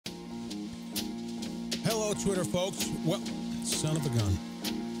Hello, Twitter folks. Well, son of a gun.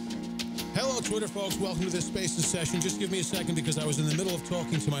 Hello, Twitter folks. Welcome to this Spaces session. Just give me a second because I was in the middle of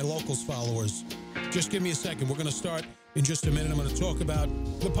talking to my Locals followers. Just give me a second. We're going to start in just a minute. I'm going to talk about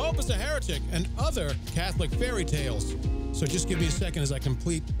the Pope is a heretic and other Catholic fairy tales. So just give me a second as I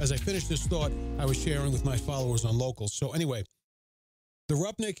finish this thought I was sharing with my followers on Locals. So anyway, the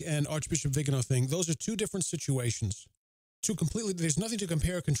Rupnik and Archbishop Vigano thing, those are two different situations. There's nothing to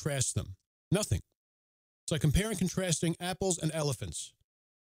compare or contrast them. Nothing. It's like comparing and contrasting apples and elephants.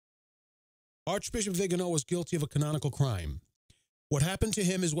 Archbishop Vigano was guilty of a canonical crime. What happened to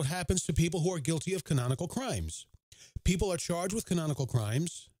him is what happens to people who are guilty of canonical crimes. People are charged with canonical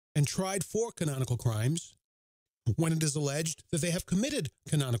crimes and tried for canonical crimes when it is alleged that they have committed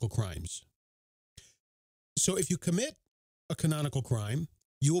canonical crimes. So if you commit a canonical crime,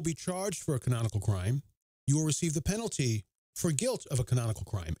 you will be charged for a canonical crime. You will receive the penalty for guilt of a canonical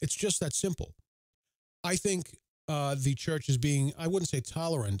crime. It's just that simple. I think the church is being, I wouldn't say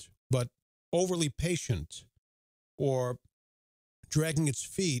tolerant, but overly patient or dragging its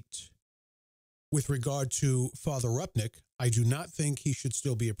feet with regard to Father Rupnik. I do not think he should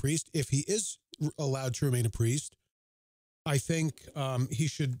still be a priest. If he is allowed to remain a priest, I think he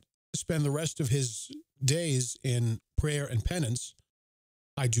should spend the rest of his days in prayer and penance.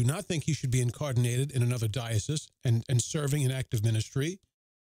 I do not think he should be incarnated in another diocese and serving in active ministry.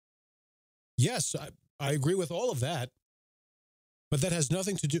 Yes, I agree with all of that, but that has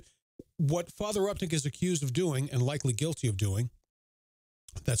nothing to do. What Father Rupnik is accused of doing and likely guilty of doing,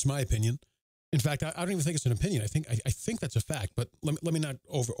 that's my opinion. In fact, I don't even think it's an opinion. I think that's a fact, but let me not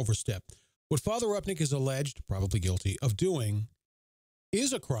overstep. What Father Rupnik is alleged, probably guilty, of doing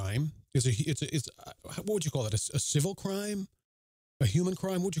is a crime. It's what would you call it? A civil crime? A human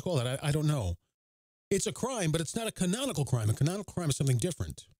crime? What would you call it? I don't know. It's a crime, but it's not a canonical crime. A canonical crime is something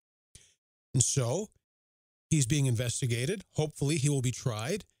different. And so he's being investigated. Hopefully he will be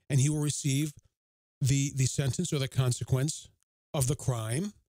tried and he will receive the sentence or the consequence of the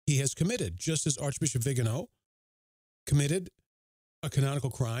crime he has committed, just as Archbishop Vigano committed a canonical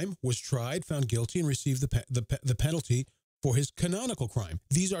crime, was tried, found guilty, and received the penalty for his canonical crime.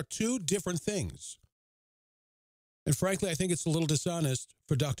 These are two different things. And frankly, I think it's a little dishonest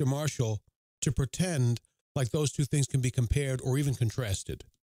for Dr. Marshall to pretend like those two things can be compared or even contrasted.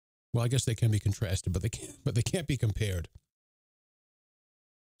 Well, I guess they can be contrasted, but they can't be compared.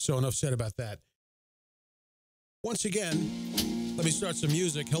 So enough said about that. Once again, let me start some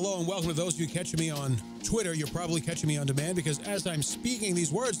music. Hello and welcome to those of you catching me on Twitter. You're probably catching me on demand because as I'm speaking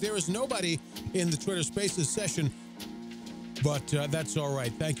these words, there is nobody in the Twitter Spaces session, but that's all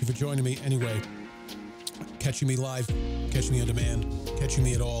right. Thank you for joining me anyway. Catching me live, catching me on demand, catching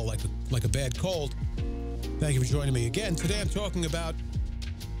me at all like a bad cold. Thank you for joining me again. Today I'm talking about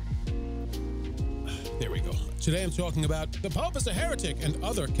Today I'm talking about the Pope is a heretic and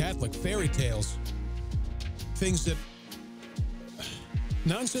other Catholic fairy tales. Things that,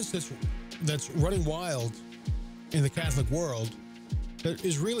 nonsense that's running wild in the Catholic world that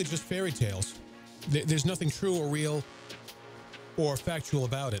is really just fairy tales. There's nothing true or real or factual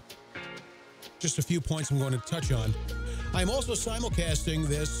about it. Just a few points I'm going to touch on. I'm also simulcasting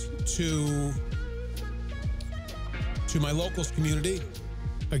this to my Locals community.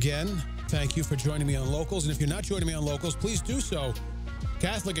 Again, thank you for joining me on Locals. And if you're not joining me on Locals, please do so.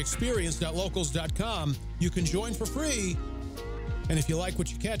 CatholicExperience.locals.com. You can join for free. And if you like what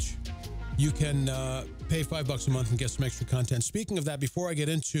you catch, you can pay $5 a month and get some extra content. Speaking of that, before I get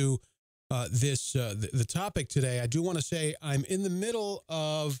into the topic today, I do want to say I'm in the middle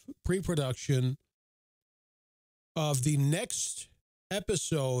of pre-production of the next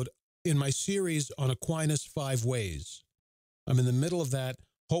episode in my series on Aquinas' 5 Ways. I'm in the middle of that.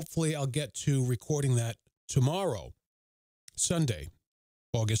 Hopefully, I'll get to recording that tomorrow, Sunday,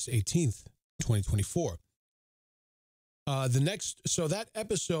 August 18th, 2024. So that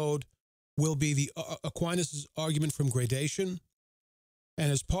episode will be the Aquinas' argument from gradation.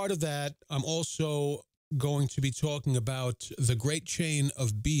 And as part of that, I'm also going to be talking about the great chain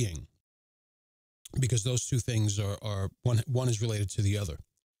of being, because those two things are one is related to the other.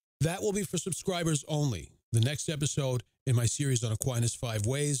 That will be for subscribers only. The next episode in my series on Aquinas' 5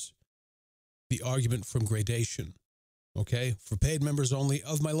 Ways, the argument from gradation. Okay? For paid members only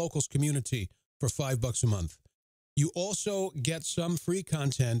of my Locals community for $5 a month. You also get some free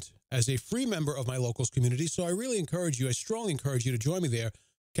content as a free member of my Locals community, so I strongly encourage you to join me there,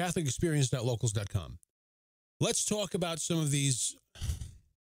 CatholicExperience.locals.com. Let's talk about some of these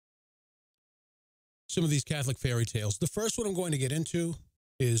Catholic fairy tales. The first one I'm going to get into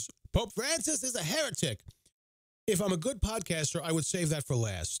is Pope Francis is a heretic. If I'm a good podcaster, I would save that for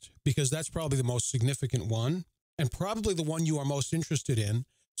last because that's probably the most significant one and probably the one you are most interested in.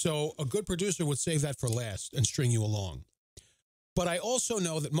 So a good producer would save that for last and string you along. But I also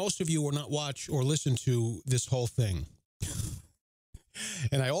know that most of you will not watch or listen to this whole thing.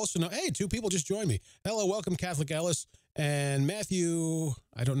 And I also know, hey, 2 people just joined me. Hello, welcome, Catholic Ellis and Matthew.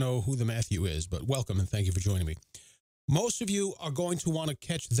 I don't know who the Matthew is, but welcome and thank you for joining me. Most of you are going to want to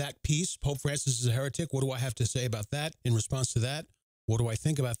catch that piece. Pope Francis is a heretic. What do I have to say about that in response to that? What do I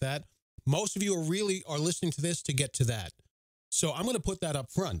think about that? Most of you are listening to this to get to that. So I'm going to put that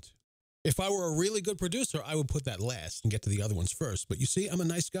up front. If I were a really good producer, I would put that last and get to the other ones first. But you see, I'm a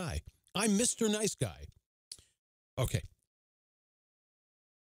nice guy. I'm Mr. Nice Guy. Okay.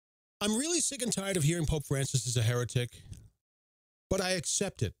 I'm really sick and tired of hearing Pope Francis is a heretic, but I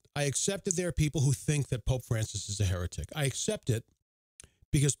accept it. I accept that there are people who think that Pope Francis is a heretic. I accept it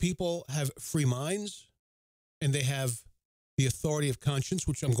because people have free minds and they have the authority of conscience,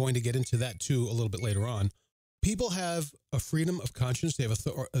 which I'm going to get into that too a little bit later on. People have a freedom of conscience. They have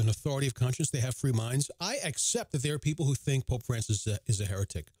an authority of conscience. They have free minds. I accept that there are people who think Pope Francis is a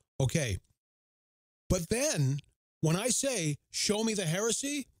heretic. Okay. But then when I say, show me the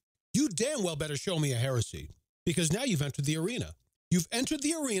heresy, you damn well better show me a heresy because now you've entered the arena. You've entered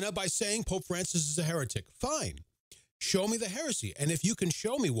the arena by saying Pope Francis is a heretic. Fine. Show me the heresy. And if you can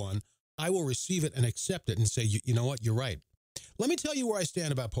show me one, I will receive it and accept it and say, you know what, you're right. Let me tell you where I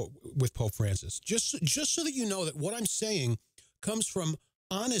stand with Pope Francis, just so that you know that what I'm saying comes from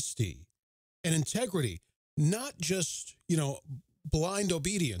honesty and integrity, not just, blind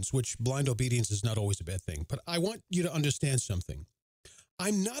obedience, which blind obedience is not always a bad thing. But I want you to understand something.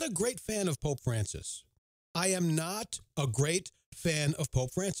 I'm not a great fan of Pope Francis. I am not a great fan of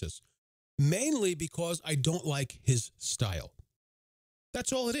Pope Francis, mainly because I don't like his style.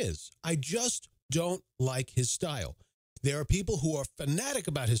 That's all it is. I just don't like his style. There are people who are fanatic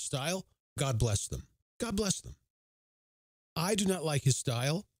about his style. God bless them. God bless them. I do not like his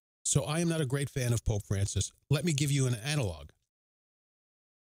style, so I am not a great fan of Pope Francis. Let me give you an analog.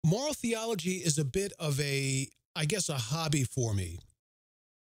 Moral theology is a bit of a hobby for me.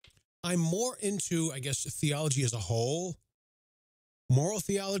 I'm more into, theology as a whole. Moral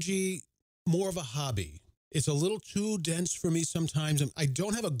theology, more of a hobby. It's a little too dense for me sometimes. I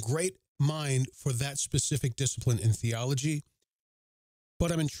don't have a great mind for that specific discipline in theology,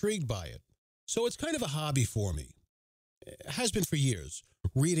 but I'm intrigued by it. So it's kind of a hobby for me. It has been for years.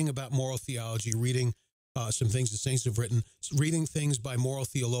 Reading about moral theology, reading some things the saints have written, reading things by moral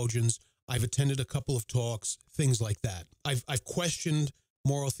theologians. I've attended a couple of talks, things like that. I've questioned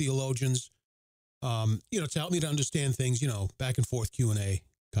moral theologians, to help me to understand things, back and forth Q&A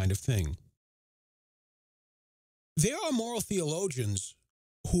kind of thing. There are moral theologians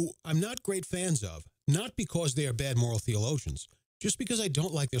who I'm not great fans of, not because they are bad moral theologians, just because I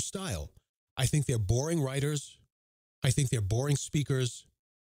don't like their style. I think they're boring writers. I think they're boring speakers.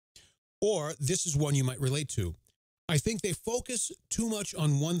 Or this is one you might relate to. I think they focus too much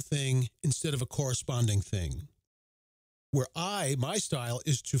on one thing instead of a corresponding thing. Where my style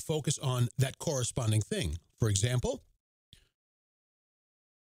is to focus on that corresponding thing. For example,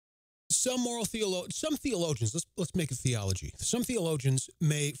 some theologians, let's make it theology. Some theologians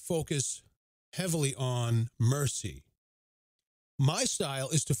may focus heavily on mercy. My style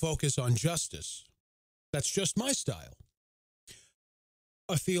is to focus on justice. That's just my style.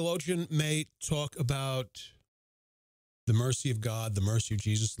 A theologian may talk about the mercy of God, the mercy of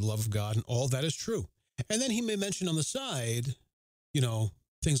Jesus, the love of God, and all that is true. And then he may mention on the side,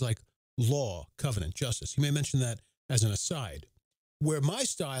 things like law, covenant, justice. He may mention that as an aside, where my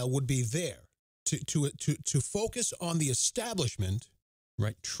style would be there to focus on the establishment,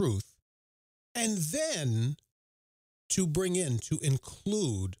 right, truth, and then to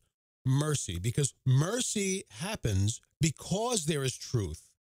include mercy, because mercy happens because there is truth.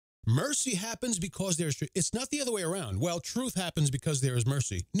 Mercy happens because there is truth. It's not the other way around. Well, truth happens because there is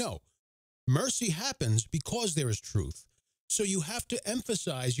mercy. No. Mercy happens because there is truth. So you have to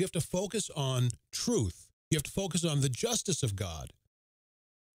emphasize, you have to focus on truth. You have to focus on the justice of God.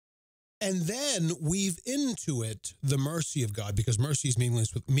 And then weave into it the mercy of God, because mercy is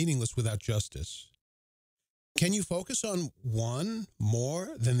meaningless without justice. Can you focus on one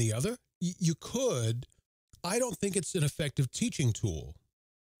more than the other? You could. I don't think it's an effective teaching tool.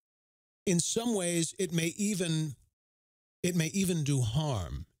 In some ways, it may even do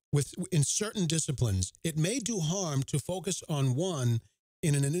harm. In certain disciplines, it may do harm to focus on one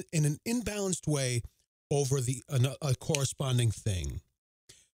in an imbalanced way over a corresponding thing.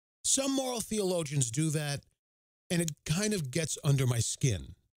 Some moral theologians do that, and it kind of gets under my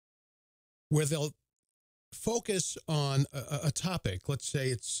skin, where they'll focus on a topic. Let's say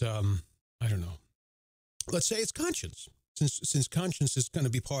it's, I don't know. Let's say it's conscience, since conscience is going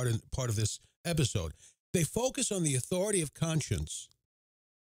to be part of this episode. They focus on the authority of conscience,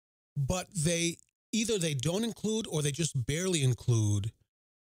 but they don't include, or they just barely include,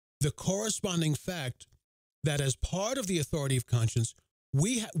 the corresponding fact that as part of the authority of conscience,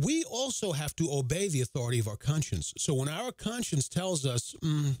 we also have to obey the authority of our conscience. So when our conscience tells us,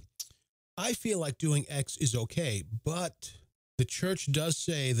 I feel like doing X is okay, but the church does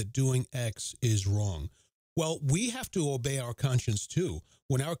say that doing X is wrong. Well, we have to obey our conscience too.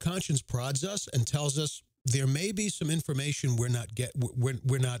 When our conscience prods us and tells us there may be some information we're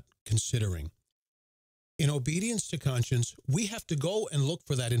not considering, in obedience to conscience, we have to go and look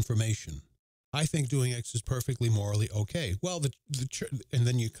for that information. I think doing X is perfectly morally okay. Well, the church, and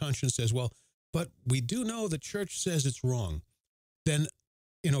then your conscience says, well, but we do know the church says it's wrong. Then,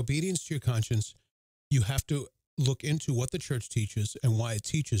 in obedience to your conscience, you have to look into what the church teaches and why it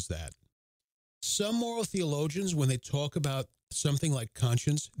teaches that. Some moral theologians, when they talk about something like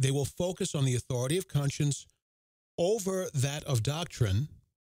conscience, they will focus on the authority of conscience over that of doctrine,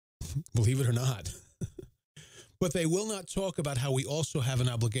 believe it or not. But they will not talk about how we also have an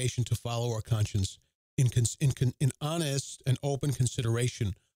obligation to follow our conscience in honest and open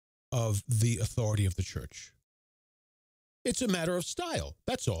consideration of the authority of the church. It's a matter of style.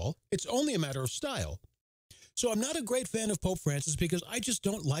 That's all. It's only a matter of style. So I'm not a great fan of Pope Francis because I just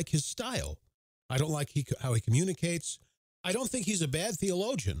don't like his style. I don't like how he communicates. I don't think he's a bad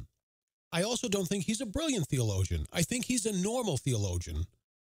theologian. I also don't think he's a brilliant theologian. I think he's a normal theologian.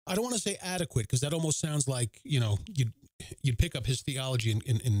 I don't want to say adequate because that almost sounds like, you'd pick up his theology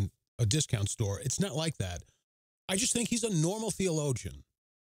in a discount store. It's not like that. I just think he's a normal theologian.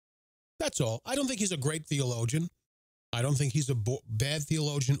 That's all. I don't think he's a great theologian. I don't think he's a bad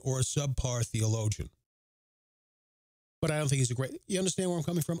theologian or a subpar theologian. But I don't think he's a great... You understand where I'm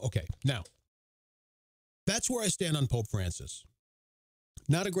coming from? Okay, now, that's where I stand on Pope Francis.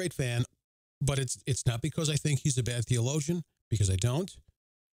 Not a great fan, but it's not because I think he's a bad theologian, because I don't.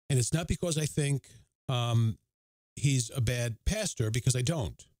 And it's not because I think he's a bad pastor, because I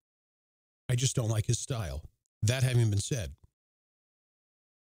don't. I just don't like his style. That having been said,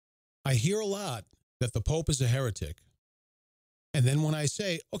 I hear a lot that the Pope is a heretic. And then when I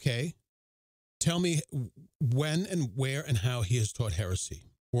say, okay, tell me when and where and how he has taught heresy.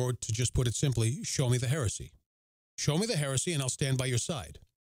 Or to just put it simply, show me the heresy. Show me the heresy and I'll stand by your side.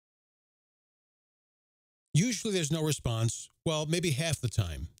 Usually there's no response. Well, maybe half the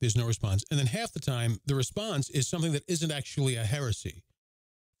time there's no response. And then half the time the response is something that isn't actually a heresy.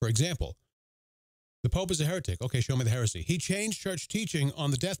 For example, the Pope is a heretic. Okay, show me the heresy. He changed church teaching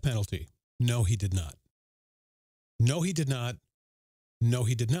on the death penalty. No, he did not. No, he did not. No,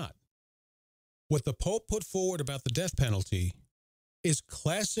 he did not. What the Pope put forward about the death penalty is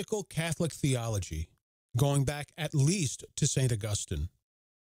classical Catholic theology, going back at least to St. Augustine.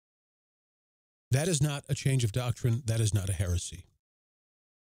 That is not a change of doctrine. That is not a heresy.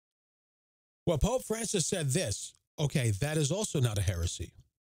 Well, Pope Francis said this. Okay, that is also not a heresy.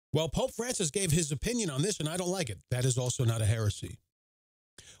 Well, Pope Francis gave his opinion on this and I don't like it. That is also not a heresy.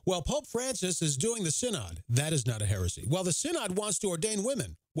 Well, Pope Francis is doing the synod. That is not a heresy. Well, the synod wants to ordain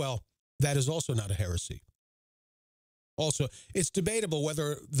women. Well, that is also not a heresy. Also, it's debatable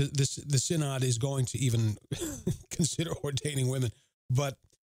whether the synod is going to even consider ordaining women, but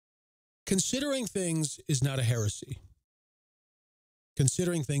considering things is not a heresy.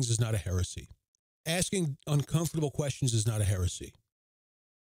 Considering things is not a heresy. Asking uncomfortable questions is not a heresy.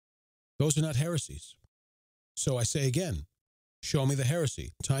 Those are not heresies. So I say again, show me the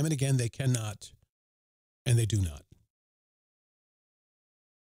heresy. Time and again, they cannot, and they do not.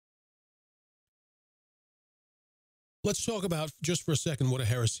 Let's talk about, just for a second, what a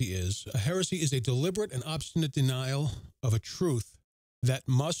heresy is. A heresy is a deliberate and obstinate denial of a truth that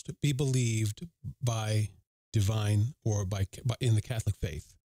must be believed by divine or by in the Catholic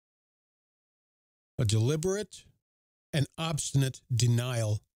faith. A deliberate and obstinate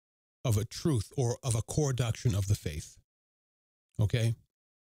denial of a truth or of a core doctrine of the faith. Okay?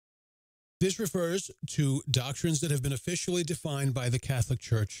 This refers to doctrines that have been officially defined by the Catholic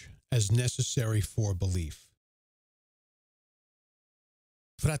Church as necessary for belief.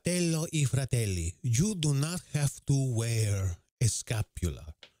 Fratello e fratelli, you do not have to wear a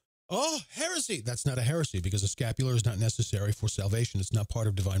scapula. Oh, heresy! That's not a heresy because a scapular is not necessary for salvation. It's not part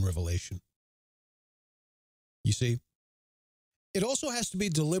of divine revelation. You see? It also has to be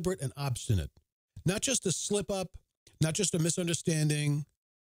deliberate and obstinate. Not just a slip-up, not just a misunderstanding,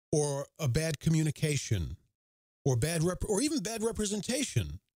 or a bad communication, or even bad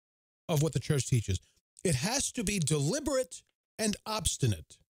representation of what the church teaches. It has to be deliberate and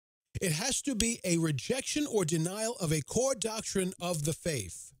obstinate. It has to be a rejection or denial of a core doctrine of the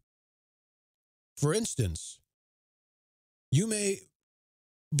faith. For instance, you may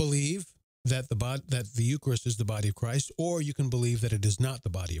believe that the Eucharist is the body of Christ, or you can believe that it is not the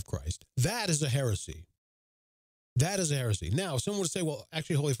body of Christ. That is a heresy. That is a heresy. Now, someone would say, well,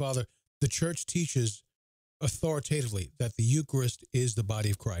 actually, Holy Father, the Church teaches authoritatively that the Eucharist is the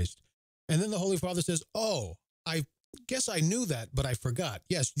body of Christ. And then the Holy Father says, oh, I guess I knew that, but I forgot.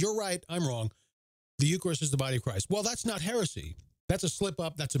 Yes, you're right. I'm wrong. The Eucharist is the body of Christ. Well, that's not heresy. That's a slip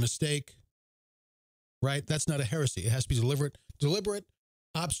up. That's a mistake, right? That's not a heresy. It has to be deliberate,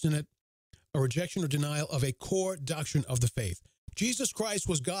 obstinate, a rejection or denial of a core doctrine of the faith. Jesus Christ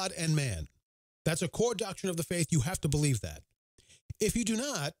was God and man. That's a core doctrine of the faith. You have to believe that. If you do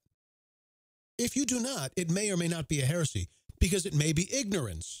not, it may or may not be a heresy, because it may be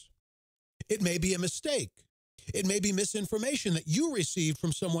ignorance. It may be a mistake. It may be misinformation that you received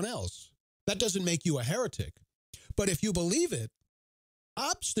from someone else. That doesn't make you a heretic. But if you believe it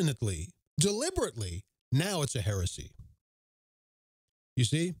obstinately, deliberately, now it's a heresy. You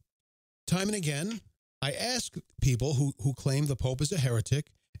see, time and again, I ask people who claim the Pope is a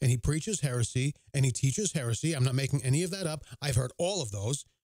heretic, and he preaches heresy, and he teaches heresy. I'm not making any of that up. I've heard all of those.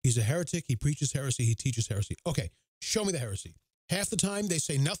 He's a heretic, he preaches heresy, he teaches heresy. Okay, show me the heresy. Half the time, they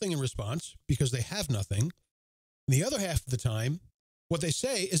say nothing in response because they have nothing. And the other half of the time, what they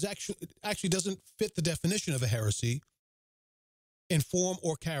say is actually doesn't fit the definition of a heresy in form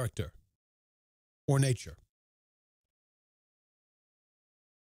or character or nature.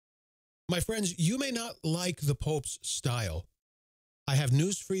 My friends, you may not like the Pope's style. I have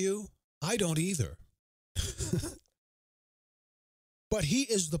news for you. I don't either. But he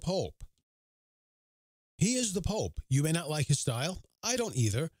is the Pope. He is the Pope. You may not like his style. I don't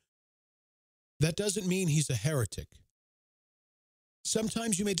either. That doesn't mean he's a heretic.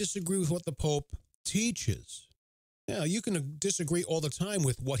 Sometimes you may disagree with what the Pope teaches. Now, you can disagree all the time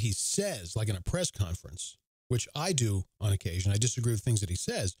with what he says, like in a press conference, which I do on occasion. I disagree with things that he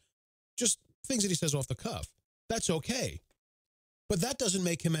says, just things that he says off the cuff. That's okay. But that doesn't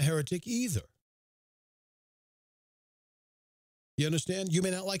make him a heretic either. You understand? You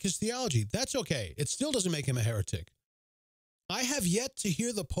may not like his theology. That's okay. It still doesn't make him a heretic. I have yet to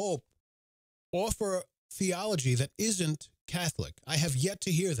hear the Pope offer theology that isn't Catholic. I have yet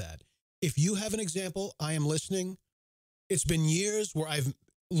to hear that. If you have an example, I am listening. It's been years where I've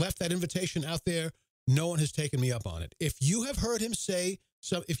left that invitation out there. No one has taken me up on it. If you have heard him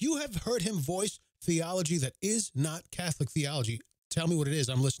if you have heard him voice theology that is not Catholic theology, tell me what it is.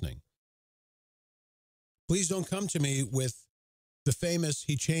 I'm listening. Please don't come to me with the famous,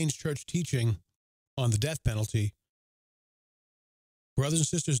 he changed church teaching on the death penalty. Brothers and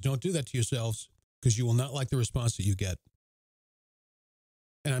sisters, don't do that to yourselves, because you will not like the response that you get.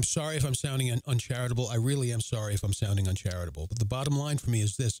 And I'm sorry if I'm sounding uncharitable. I really am sorry if I'm sounding uncharitable. But the bottom line for me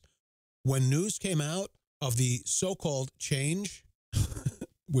is this. When news came out of the so-called change,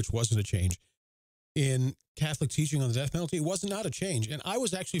 which wasn't a change, in Catholic teaching on the death penalty, it was not a change. And I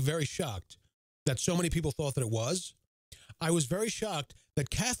was actually very shocked that so many people thought that it was. I was very shocked that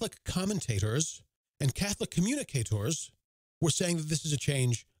Catholic commentators and Catholic communicators were saying that this is a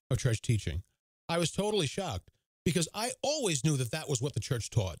change of church teaching. I was totally shocked because I always knew that that was what the church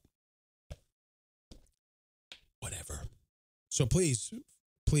taught. Whatever. So please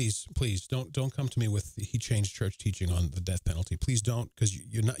don't come to me with he changed church teaching on the death penalty. Please don't, because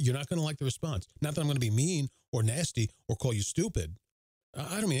you're not going to like the response. Not that I'm going to be mean or nasty or call you stupid.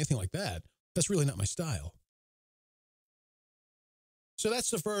 I don't mean anything like that. That's really not my style. So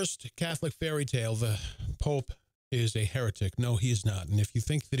that's the first Catholic fairy tale. The Pope is a heretic. No, he is not. And if you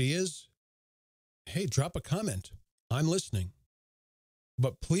think that he is, hey, drop a comment. I'm listening.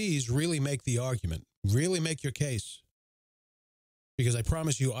 But please really make the argument. Really make your case. Because I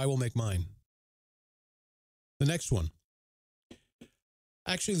promise you, I will make mine. The next one.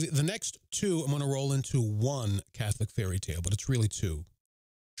 Actually, the next two, I'm going to roll into one Catholic fairy tale, but it's really two.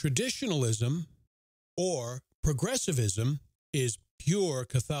 Traditionalism or progressivism is pure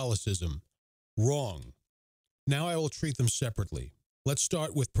Catholicism. Wrong. Now I will treat them separately. Let's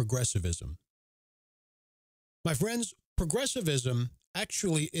start with progressivism. My friends, progressivism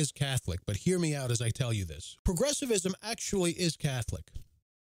actually is Catholic, but hear me out as I tell you this. Progressivism actually is Catholic.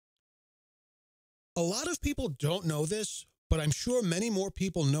 A lot of people don't know this, but I'm sure many more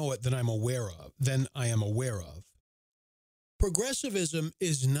people know it than I am aware of. Progressivism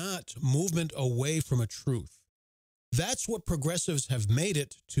is not movement away from a truth. That's what progressives have made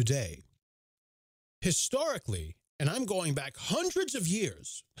it today. Historically, and I'm going back hundreds of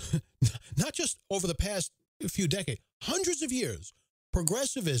years, not just over the past few decades, hundreds of years,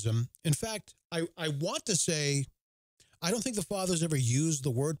 progressivism, in fact, I want to say, I don't think the fathers ever used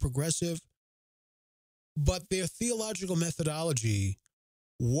the word progressive, but their theological methodology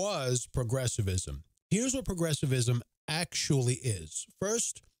was progressivism. Here's what progressivism actually is.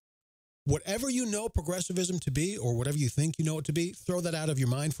 First, whatever you know progressivism to be, or whatever you think you know it to be, throw that out of your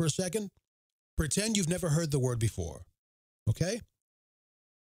mind for a second. Pretend you've never heard the word before, okay?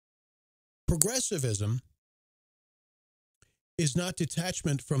 Progressivism is not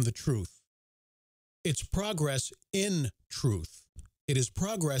detachment from the truth. It's progress in truth. It is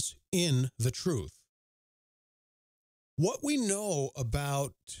progress in the truth. What we know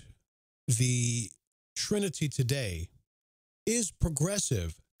about the Trinity today is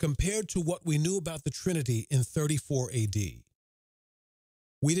progressive compared to what we knew about the Trinity in 34 AD.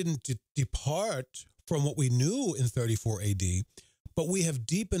 We didn't depart from what we knew in 34 AD, but we have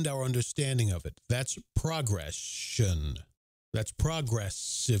deepened our understanding of it. That's progression. That's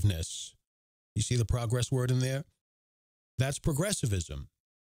progressiveness. You see the progress word in there? That's progressivism.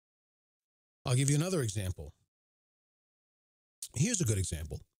 I'll give you another example. Here's a good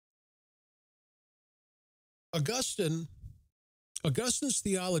example. Augustine's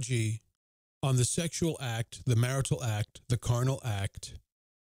theology on the sexual act, the marital act, the carnal act,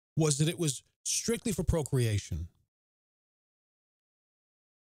 was that it was strictly for procreation.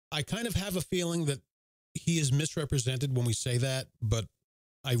 I kind of have a feeling that he is misrepresented when we say that, but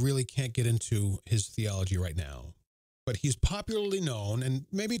I really can't get into his theology right now. But he's popularly known, and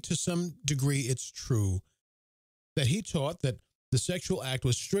maybe to some degree it's true, that he taught that the sexual act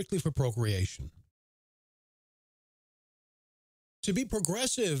was strictly for procreation. To be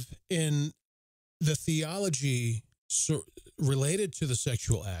progressive in the theology related to the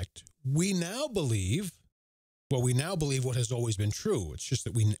sexual act, we now believe what has always been true. It's just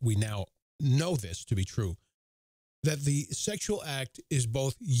that we now know this to be true, that the sexual act is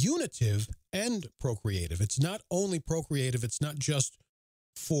both unitive and procreative. It's not only procreative, it's not just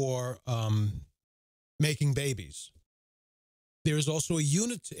for making babies. There is also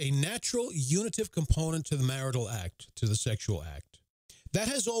a natural unitive component to the marital act, to the sexual act. That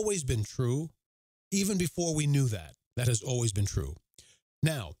has always been true, even before we knew that. That has always been true.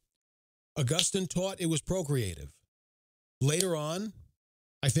 Now, Augustine taught it was procreative. Later on,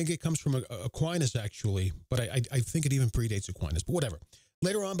 I think it comes from Aquinas, actually, but I think it even predates Aquinas, but whatever.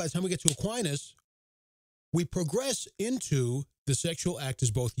 Later on, by the time we get to Aquinas, we progress into the sexual act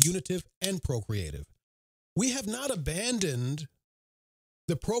as both unitive and procreative. We have not abandoned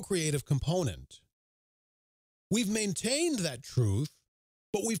the procreative component. We've maintained that truth,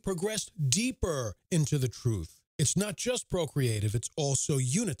 but we've progressed deeper into the truth. It's not just procreative, it's also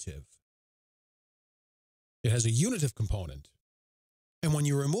unitive. It has a unitive component. And when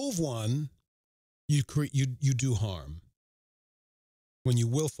you remove one, you do harm. When you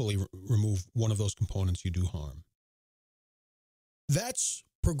willfully remove one of those components, you do harm. That's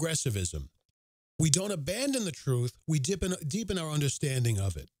progressivism. We don't abandon the truth, we deepen our understanding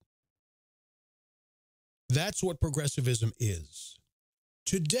of it. That's what progressivism is.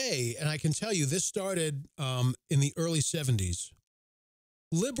 Today, and I can tell you this started in the early 70s,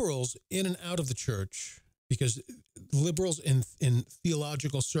 liberals in and out of the church, because liberals in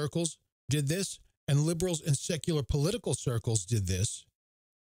theological circles did this, and liberals in secular political circles did this.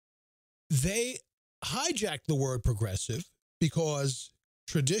 They hijacked the word progressive because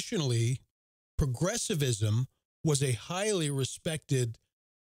traditionally, progressivism was a highly respected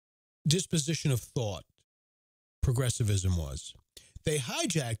disposition of thought. Progressivism was. They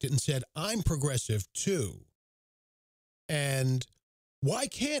hijacked it and said, I'm progressive too. And why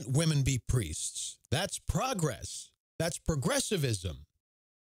can't women be priests? That's progress. That's progressivism.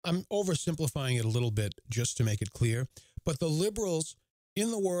 I'm oversimplifying it a little bit just to make it clear. But the liberals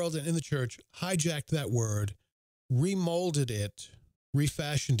in the world and in the church hijacked that word, remolded it,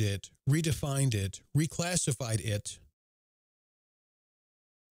 refashioned it, redefined it, reclassified it,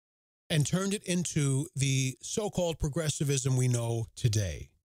 and turned it into the so-called progressivism we know today,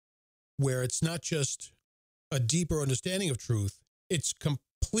 where it's not just a deeper understanding of truth, it's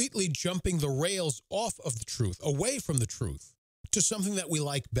completely jumping the rails off of the truth, away from the truth, to something that we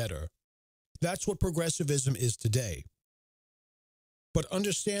like better. That's what progressivism is today. But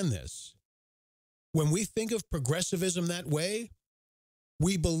understand this. When we think of progressivism that way,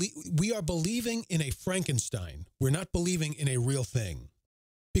 we are believing in a Frankenstein. We're not believing in a real thing.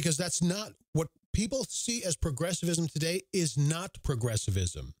 Because that's not what people see as progressivism today is not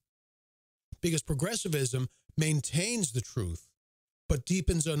progressivism. Because progressivism maintains the truth, but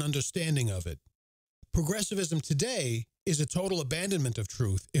deepens an understanding of it. Progressivism today is a total abandonment of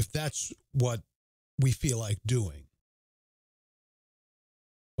truth if that's what we feel like doing.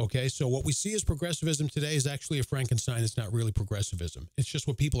 Okay, so what we see as progressivism today is actually a Frankenstein. It's not really progressivism. It's just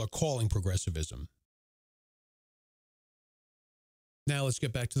what people are calling progressivism. Now let's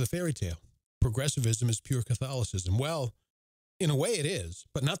get back to the fairy tale. Progressivism is pure Catholicism. Well, in a way it is,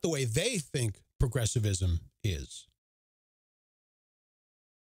 but not the way they think progressivism is.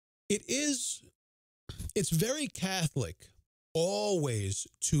 It's very Catholic always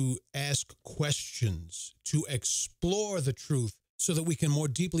to ask questions, to explore the truth so that we can more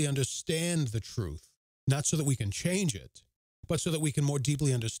deeply understand the truth, not so that we can change it, but so that we can more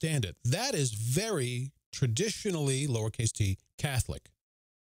deeply understand it. That is very traditionally, lowercase t, Catholic.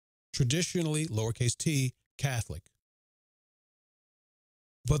 Traditionally, lowercase t, Catholic.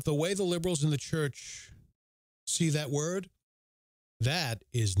 But the way the liberals in the church see that word, that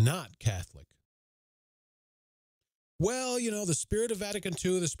is not Catholic. Well, you know, the spirit of Vatican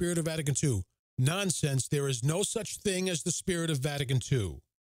II, the spirit of Vatican II. Nonsense. There is no such thing as the spirit of Vatican II.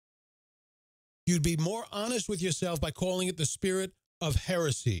 You'd be more honest with yourself by calling it the spirit of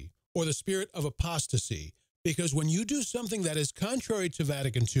heresy or the spirit of apostasy. Because when you do something that is contrary to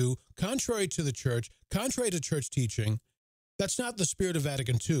Vatican II, contrary to the church, contrary to church teaching, that's not the spirit of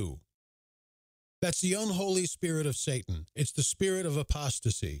Vatican II. That's the unholy spirit of Satan. It's the spirit of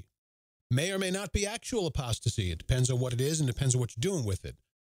apostasy. May or may not be actual apostasy. It depends on what it is and depends on what you're doing with it.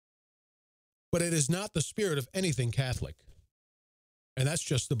 But it is not the spirit of anything Catholic. And that's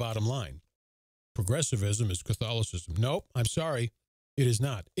just the bottom line. Progressivism is Catholicism. Nope, I'm sorry. It is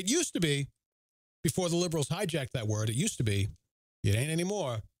not. It used to be, before the liberals hijacked that word, it used to be. It ain't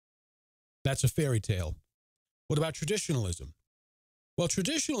anymore. That's a fairy tale. What about traditionalism? Well,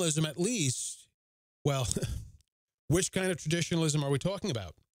 traditionalism at least, well, which kind of traditionalism are we talking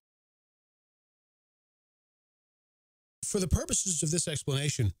about? For the purposes of this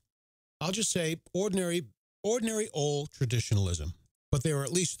explanation, I'll just say ordinary old traditionalism. But there are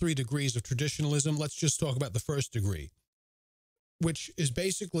at least 3 degrees of traditionalism. Let's just talk about the first degree, which is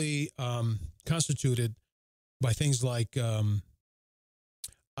basically constituted by things like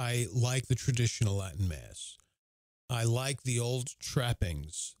I like the traditional Latin Mass. I like the old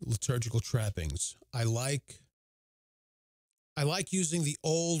trappings, liturgical trappings. I like using the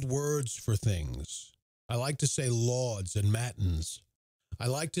old words for things. I like to say lauds and matins. I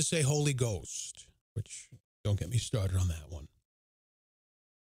like to say Holy Ghost, which don't get me started on that one.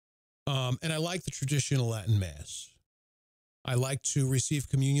 And I like the traditional Latin Mass. I like to receive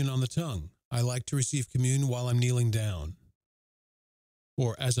communion on the tongue. I like to receive communion while I'm kneeling down.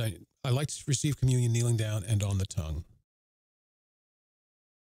 Or I like to receive communion kneeling down and on the tongue.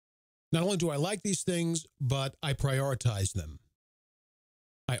 Not only do I like these things, but I prioritize them.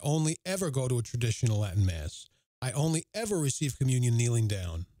 I only ever go to a traditional Latin Mass. I only ever receive communion kneeling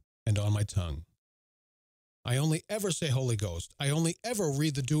down and on my tongue. I only ever say Holy Ghost. I only ever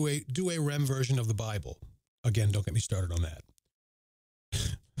read the Douay Rem version of the Bible. Again, don't get me started on that.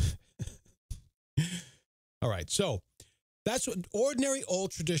 All right, so that's what ordinary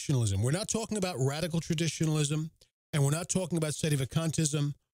old traditionalism. We're not talking about radical traditionalism, and we're not talking about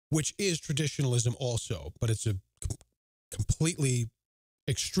sedevacantism, which is traditionalism also, but it's a completely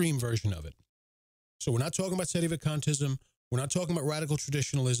extreme version of it. So we're not talking about sedevacantism. We're not talking about radical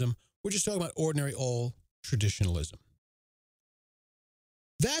traditionalism. We're just talking about ordinary old traditionalism.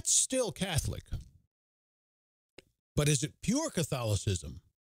 That's still Catholic. But is it pure Catholicism?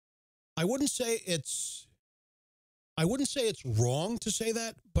 I wouldn't say it's wrong to say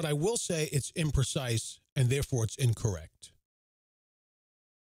that, but I will say it's imprecise and therefore it's incorrect.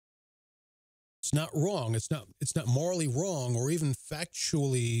 It's not wrong. It's not morally wrong or even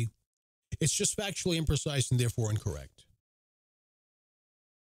factually. It's just factually imprecise and therefore incorrect.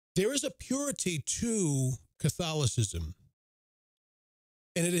 There is a purity to Catholicism,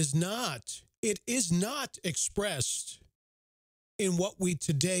 and it is not expressed in what we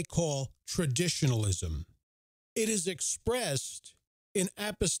today call traditionalism. It is expressed in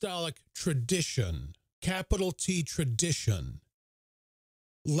apostolic tradition, capital T tradition.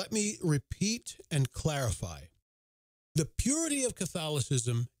 Let me repeat and clarify. The purity of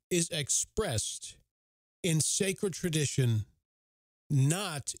Catholicism is expressed in sacred tradition,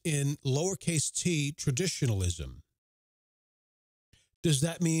 not in lowercase t traditionalism. Does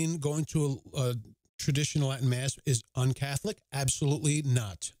that mean going to a traditional Latin Mass is un-Catholic? Absolutely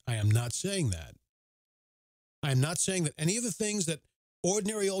not. I am not saying that. I am not saying that any of the things that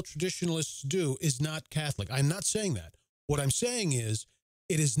ordinary old traditionalists do is not Catholic. I'm not saying that. What I'm saying is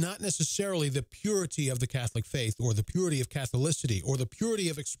it is not necessarily the purity of the Catholic faith or the purity of Catholicity or the purity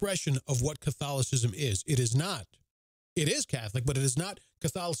of expression of what Catholicism is. It is not. It is Catholic, but it is not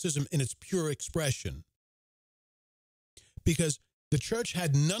Catholicism in its pure expression. Because the church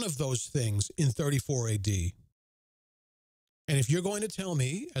had none of those things in 34 AD. And if you're going to tell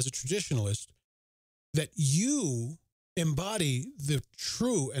me, as a traditionalist, that you embody the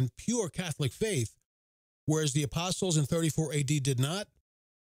true and pure Catholic faith, whereas the apostles in 34 AD did not,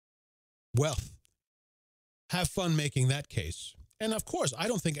 well, have fun making that case. And of course, I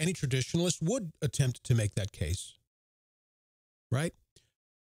don't think any traditionalist would attempt to make that case. Right?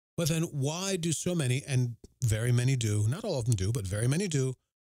 But then why do so many, and very many do, not all of them do, but very many do,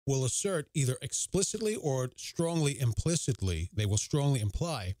 will assert either explicitly or strongly implicitly, they will strongly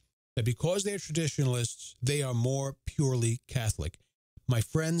imply that because they are traditionalists, they are more purely Catholic. My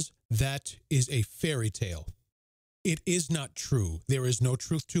friends, that is a fairy tale. It is not true. There is no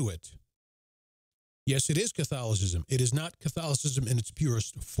truth to it. Yes, it is Catholicism. It is not Catholicism in its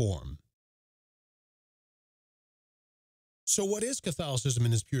purest form. So what is Catholicism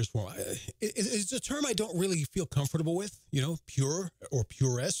in its purest form? It's a term I don't really feel comfortable with, pure or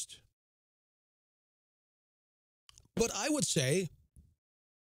purest. But I would say,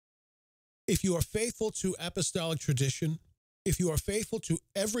 if you are faithful to apostolic tradition, if you are faithful to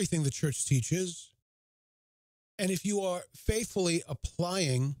everything the church teaches, and if you are faithfully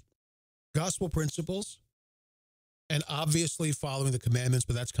applying gospel principles and obviously following the commandments,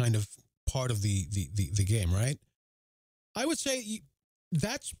 but that's kind of part of the game, right? I would say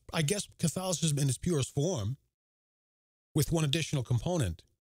that's, I guess, Catholicism in its purest form, with one additional component.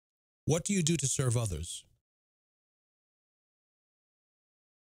 What do you do to serve others?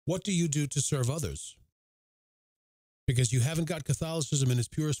 What do you do to serve others? Because you haven't got Catholicism in its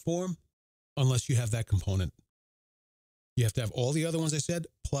purest form unless you have that component. You have to have all the other ones I said,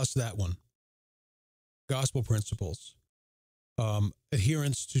 plus that one. Gospel principles,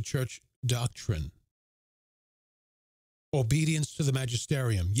 adherence to church doctrine, obedience to the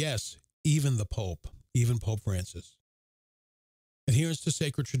magisterium. Yes, even the Pope, even Pope Francis. Adherence to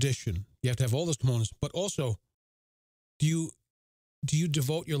sacred tradition. You have to have all those components, but also, do you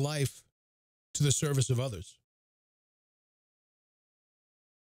devote your life to the service of others?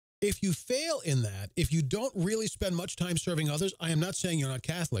 If you fail in that, if you don't really spend much time serving others, I am not saying you're not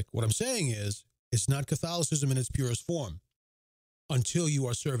Catholic. What I'm saying is, it's not Catholicism in its purest form until you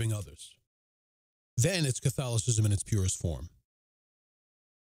are serving others. Then it's Catholicism in its purest form.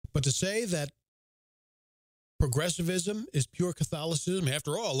 But to say that progressivism is pure Catholicism,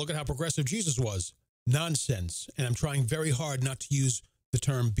 after all, look at how progressive Jesus was. Nonsense. And I'm trying very hard not to use the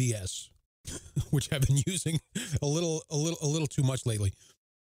term BS, which I've been using a little too much lately.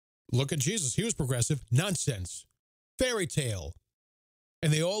 Look at Jesus. He was progressive. Nonsense. Fairy tale.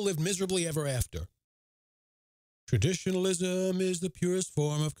 And they all lived miserably ever after. Traditionalism is the purest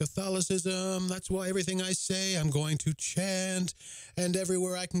form of Catholicism. That's why everything I say, I'm going to chant. And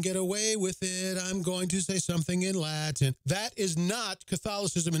everywhere I can get away with it, I'm going to say something in Latin. That is not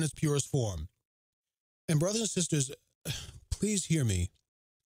Catholicism in its purest form. And brothers and sisters, please hear me.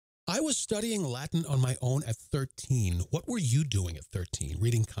 I was studying Latin on my own at 13. What were you doing at 13?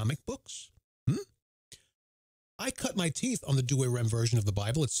 Reading comic books? I cut my teeth on the Douay Rem version of the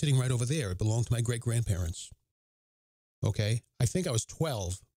Bible. It's sitting right over there. It belonged to my great-grandparents. Okay? I think I was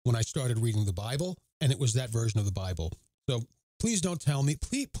 12 when I started reading the Bible, and it was that version of the Bible. So please don't tell me,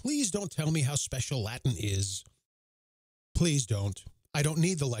 please don't tell me how special Latin is. Please don't. I don't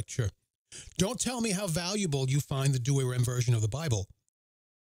need the lecture. Don't tell me how valuable you find the Douay Rem version of the Bible.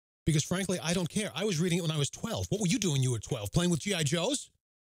 Because frankly, I don't care. I was reading it when I was 12. What were you doing when you were 12? Playing with G.I. Joes?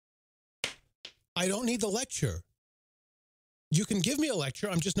 I don't need the lecture. You can give me a lecture.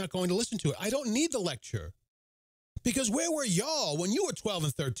 I'm just not going to listen to it. I don't need the lecture. Because where were y'all when you were 12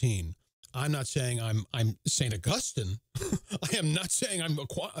 and 13? I'm not saying I'm St. Augustine. I am not saying I'm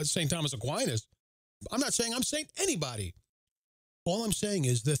St. Thomas Aquinas. I'm not saying I'm Saint anybody. All I'm saying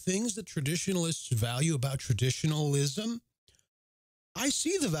is the things that traditionalists value about traditionalism, I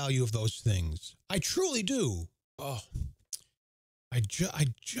see the value of those things. I truly do. Oh, I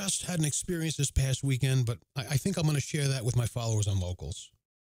just had an experience this past weekend, but I think I'm going to share that with my followers on Locals.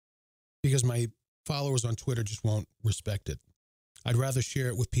 Because my followers on Twitter just won't respect it. I'd rather share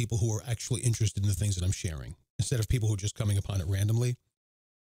it with people who are actually interested in the things that I'm sharing, instead of people who are just coming upon it randomly.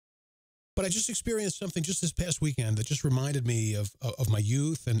 But I just experienced something just this past weekend that just reminded me of my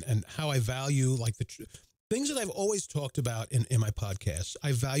youth and how I value like the things that I've always talked about in my podcasts.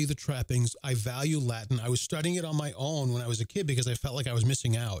 I value the trappings. I value Latin. I was studying it on my own when I was a kid because I felt like I was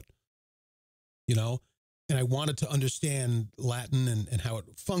missing out, and I wanted to understand Latin and how it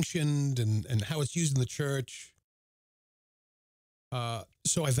functioned and how it's used in the church.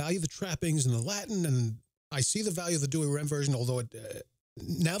 So I value the trappings in the Latin, and I see the value of the Dewey Rem version, although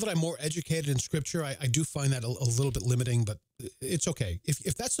now that I'm more educated in Scripture, I do find that a little bit limiting, but it's okay.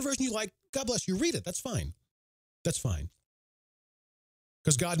 If that's the version you like, God bless you, read it. That's fine. That's fine.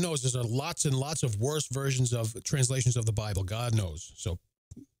 Because God knows there's lots and lots of worse versions of translations of the Bible. God knows. So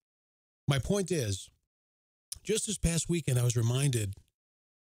my point is, just this past weekend, I was reminded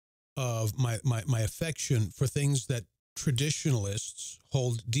of my affection for things that traditionalists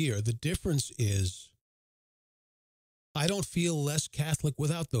hold dear. The difference is I don't feel less Catholic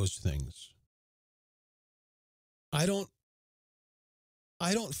without those things. I don't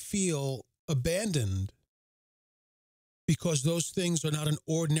feel abandoned because those things are not an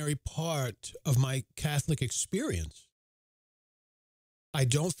ordinary part of my Catholic experience. I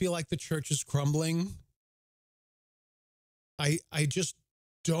don't feel like the church is crumbling. I just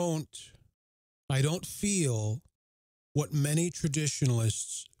don't. I don't feel what many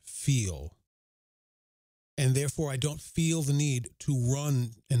traditionalists feel. And therefore, I don't feel the need to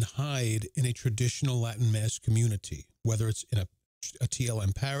run and hide in a traditional Latin Mass community, whether it's in a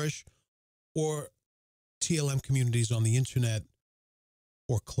TLM parish or TLM communities on the internet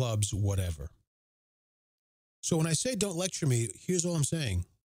or clubs, whatever. So when I say don't lecture me, here's all I'm saying.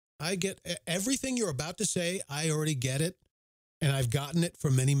 I get everything you're about to say. I already get it. And I've gotten it for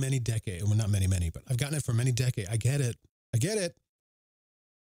many, many decades. Well, not many, but I've gotten it for many decades. I get it. I get it.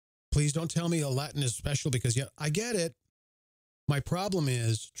 Please don't tell me Latin is special because, yeah, I get it. My problem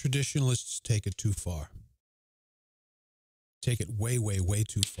is traditionalists take it too far. Take it way, way, way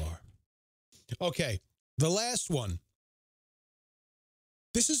too far. Okay, the last one.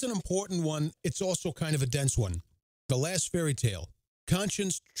 This is an important one. It's also kind of a dense one. The last fairy tale.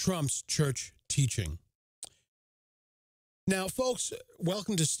 Conscience trumps church teaching. Now, folks,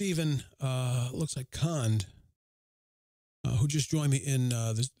 welcome to Stephen, looks like Kond, who just joined me in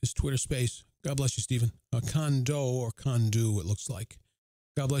this Twitter space. God bless you, Stephen. Kondo or Kondu, it looks like.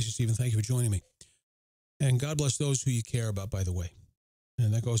 God bless you, Stephen. Thank you for joining me. And God bless those who you care about, by the way.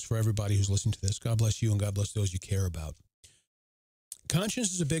 And that goes for everybody who's listening to this. God bless you and God bless those you care about.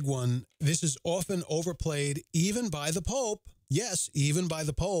 Conscience is a big one. This is often overplayed, even by the Pope. Yes, even by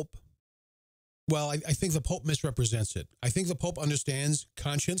the Pope. Well, I think the Pope misrepresents it. I think the Pope understands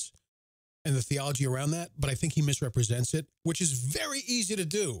conscience and the theology around that, but I think he misrepresents it, which is very easy to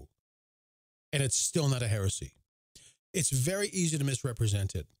do. And it's still not a heresy. It's very easy to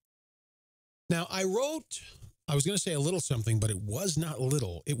misrepresent it. Now, I was going to say a little something, but it was not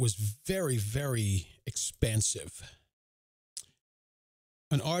little. It was very, very expansive.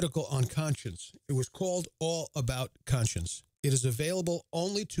 An article on conscience. It was called All About Conscience. It is available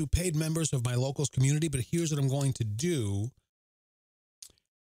only to paid members of my locals community, but here's what I'm going to do.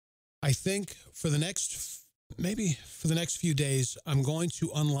 I think for the next few days, I'm going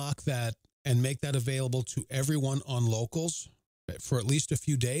to unlock that and make that available to everyone on locals for at least a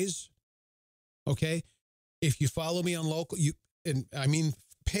few days. Okay? If you follow me on local,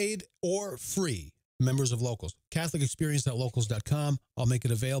 paid or free members of locals, CatholicExperience.locals.com. I'll make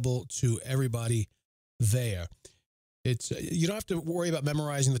it available to everybody there. You don't have to worry about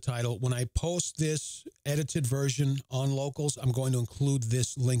memorizing the title. When I post this edited version on locals, I'm going to include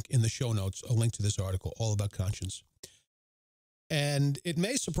this link in the show notes, a link to this article, All About Conscience. And it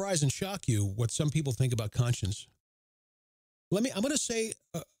may surprise and shock you what some people think about conscience. I'm going to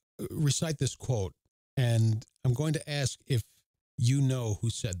recite this quote, and I'm going to ask if you know who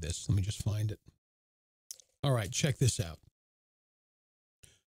said this. Let me just find it. All right, check this out.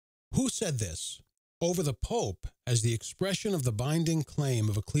 Who said this? Over the Pope, as the expression of the binding claim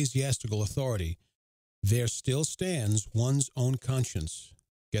of ecclesiastical authority, there still stands one's own conscience.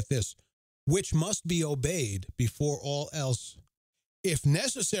 Get this, which must be obeyed before all else, if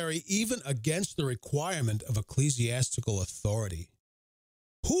necessary, even against the requirement of ecclesiastical authority.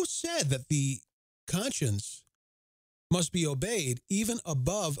 Who said that the conscience must be obeyed even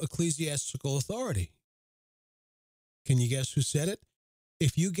above ecclesiastical authority? Can you guess who said it?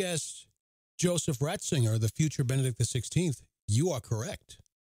 If you guessed Joseph Ratzinger, the future Benedict XVI, you are correct.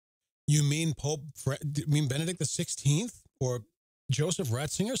 You mean Benedict XVI or Joseph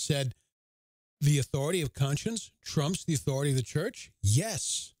Ratzinger said the authority of conscience trumps the authority of the church?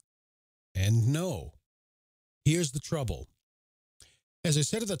 Yes and no. Here's the trouble. As I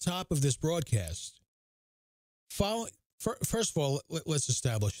said at the top of this broadcast, first of all, let's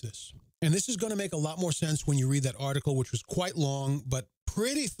establish this. And this is going to make a lot more sense when you read that article, which was quite long, but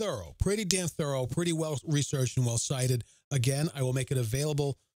pretty thorough, pretty damn thorough, pretty well researched and well cited. Again, I will make it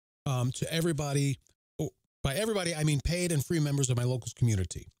available to everybody By everybody, I mean paid and free members of my local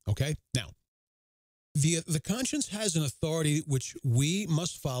community. Okay? Now, the conscience has an authority which we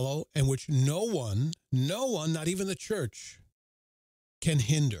must follow and which no one, not even the church, can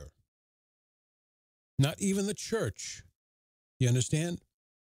hinder. Not even the church. You understand?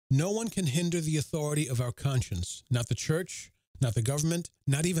 No one can hinder the authority of our conscience. Not the church, not the government,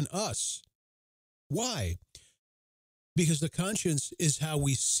 not even us. Why? Because the conscience is how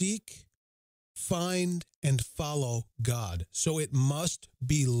we seek, find, and follow God. So it must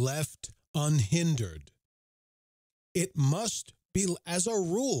be left unhindered. It must be, as a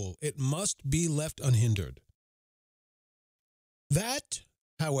rule, it must be left unhindered. That,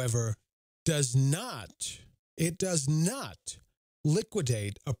 however, does not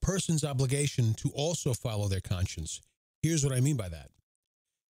liquidate a person's obligation to also follow their conscience. Here's what I mean by that.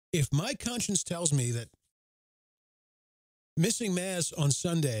 If my conscience tells me that missing Mass on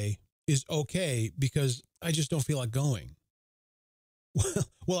Sunday is okay because I just don't feel like going,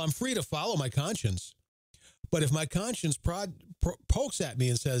 well, I'm free to follow my conscience. But if my conscience pokes at me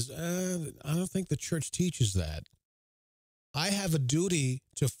and says, I don't think the church teaches that, I have a duty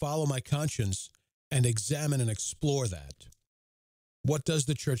to follow my conscience and examine and explore that. What does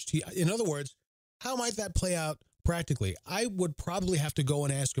the church teach? In other words, how might that play out practically? I would probably have to go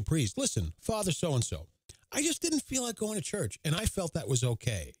and ask a priest, listen, Father so-and-so, I just didn't feel like going to church, and I felt that was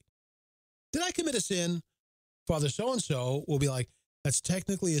okay. Did I commit a sin? Father so-and-so will be like, that's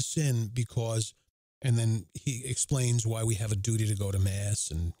technically a sin because, and then he explains why we have a duty to go to Mass,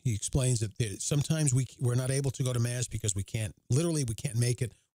 and he explains that sometimes we're not able to go to Mass because we can't make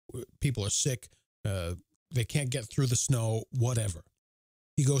it. People are sick. They can't get through the snow, whatever.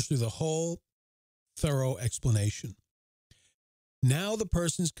 He goes through the whole thorough explanation. Now the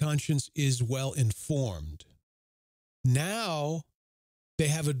person's conscience is well informed. Now they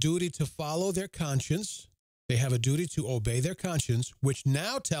have a duty to follow their conscience. They have a duty to obey their conscience, which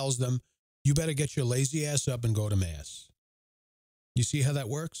now tells them, you better get your lazy ass up and go to Mass. You see how that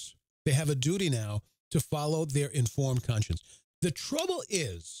works? They have a duty now to follow their informed conscience. The trouble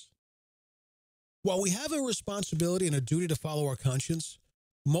is, while we have a responsibility and a duty to follow our conscience,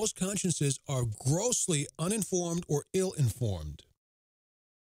 most consciences are grossly uninformed or ill-informed.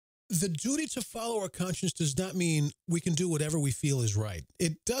 The duty to follow our conscience does not mean we can do whatever we feel is right.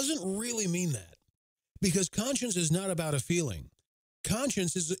 It doesn't really mean that, because conscience is not about a feeling.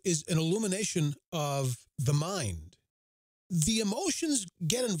 Conscience is an illumination of the mind. The emotions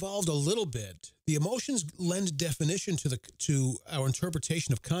get involved a little bit. The emotions lend definition to our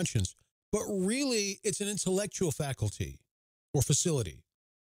interpretation of conscience, but really it's an intellectual faculty or facility.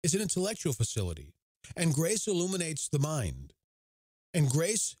 It's an intellectual facility. And grace illuminates the mind. And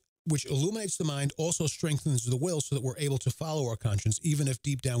grace, which illuminates the mind, also strengthens the will so that we're able to follow our conscience, even if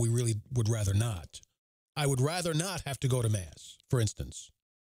deep down we really would rather not. I would rather not have to go to Mass, for instance.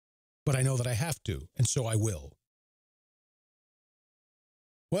 But I know that I have to, and so I will.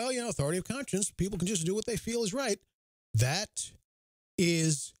 Well, authority of conscience, people can just do what they feel is right. That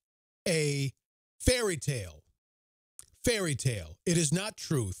is a fairy tale. Fairy tale. It is not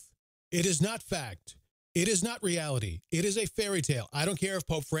truth. It is not fact. It is not reality. It is a fairy tale. I don't care if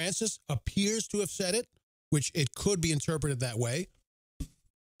Pope Francis appears to have said it, which it could be interpreted that way.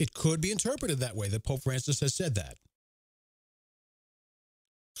 It could be interpreted that way, that Pope Francis has said that.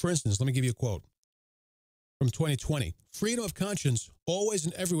 For instance, let me give you a quote from 2020. Freedom of conscience always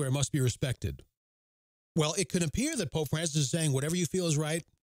and everywhere must be respected. Well, it could appear that Pope Francis is saying whatever you feel is right,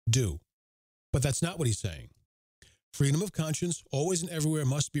 do. But that's not what he's saying. Freedom of conscience always and everywhere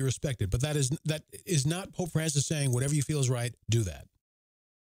must be respected. But that is not Pope Francis saying whatever you feel is right, do that.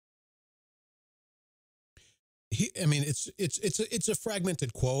 It's a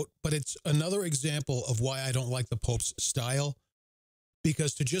fragmented quote, but it's another example of why I don't like the Pope's style,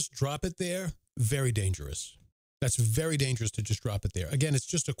 because to just drop it there, very dangerous. That's very dangerous to just drop it there. Again, it's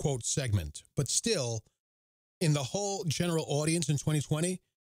just a quote segment, but still, in the whole general audience in 2020,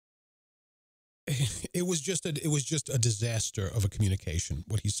 it was just a disaster of a communication,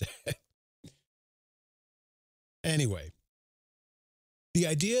 what he said. Anyway, the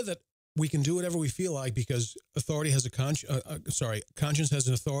idea that we can do whatever we feel like because authority has conscience has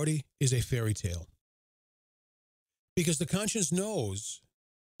an authority is a fairy tale. Because the conscience knows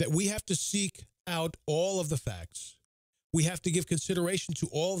that we have to seek out all of the facts. We have to give consideration to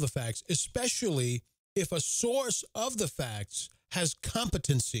all of the facts, especially if a source of the facts has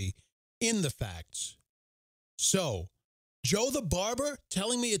competency in the facts. So, Joe the barber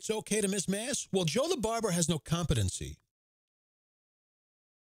telling me it's okay to miss Mass? Well, Joe the barber has no competency.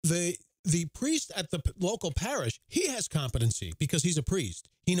 The priest at the local parish, he has competency because he's a priest.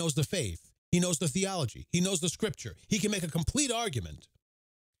 He knows the faith. He knows the theology. He knows the scripture. He can make a complete argument.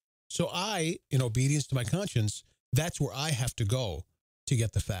 So I, in obedience to my conscience, that's where I have to go to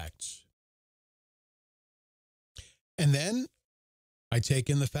get the facts. And then I take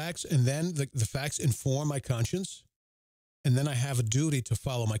in the facts, and then the facts inform my conscience. And then I have a duty to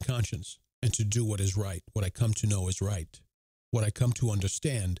follow my conscience and to do what is right. What I come to know is right. What I come to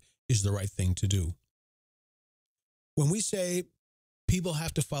understand is the right thing to do. When we say people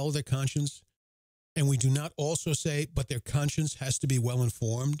have to follow their conscience, and we do not also say, but their conscience has to be well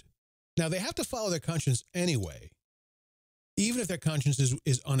informed. Now, they have to follow their conscience anyway, even if their conscience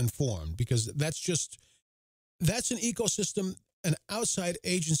is uninformed, because that's an ecosystem an outside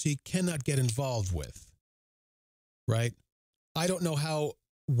agency cannot get involved with, right? I don't know how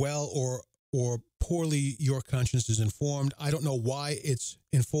well or poorly your conscience is informed. I don't know why it's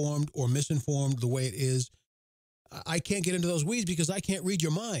informed or misinformed the way it is. I can't get into those weeds because I can't read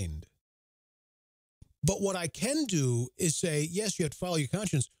your mind. But what I can do is say, yes, you have to follow your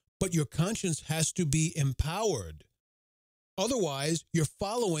conscience, but your conscience has to be empowered. Otherwise, you're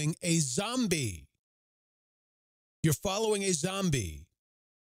following a zombie. You're following a zombie.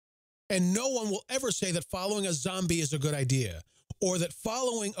 And no one will ever say that following a zombie is a good idea, or that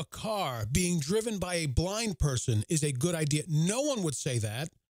following a car being driven by a blind person is a good idea. No one would say that.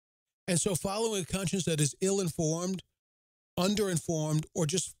 And so following a conscience that is ill-informed, underinformed, or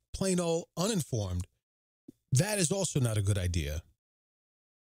just plain old uninformed, that is also not a good idea.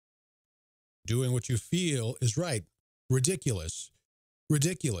 Doing what you feel is right. Ridiculous.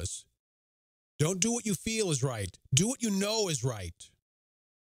 Ridiculous. Don't do what you feel is right. Do what you know is right.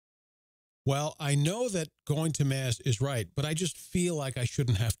 Well, I know that going to Mass is right, but I just feel like I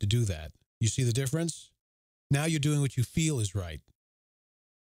shouldn't have to do that. You see the difference? Now you're doing what you feel is right,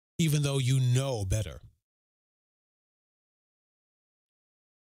 even though you know better.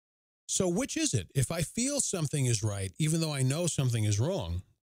 So which is it? If I feel something is right, even though I know something is wrong,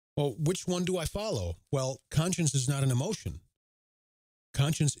 well, which one do I follow? Well, conscience is not an emotion.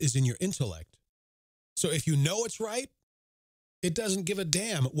 Conscience is in your intellect. So if you know it's right, it doesn't give a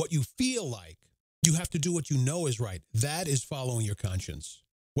damn what you feel like. You have to do what you know is right. That is following your conscience,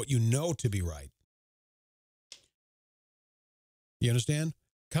 what you know to be right. You understand?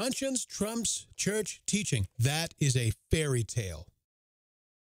 Conscience trumps church teaching. That is a fairy tale.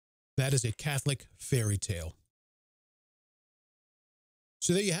 That is a Catholic fairy tale.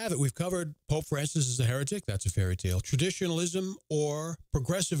 So there you have it. We've covered Pope Francis is a heretic. That's a fairy tale. Traditionalism or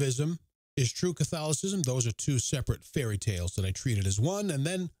progressivism is true Catholicism. Those are two separate fairy tales that I treated as one. And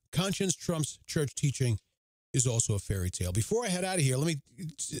then conscience trumps church teaching is also a fairy tale. Before I head out of here, let me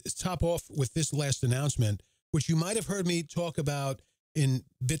top off with this last announcement, which you might have heard me talk about in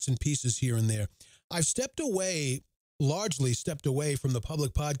bits and pieces here and there. I've largely stepped away from the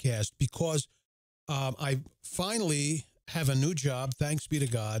public podcast because I finally have a new job, thanks be to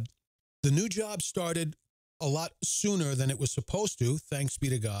God. The new job started a lot sooner than it was supposed to, thanks be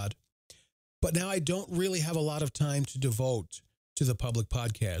to God. But now I don't really have a lot of time to devote to the public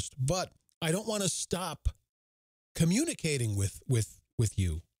podcast. But I don't want to stop communicating with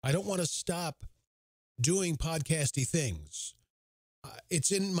you. I don't want to stop doing podcasty things.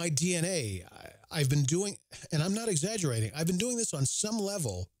 It's in my DNA. I've been doing, and I'm not exaggerating, I've been doing this on some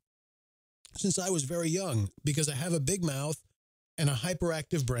level since I was very young because I have a big mouth and a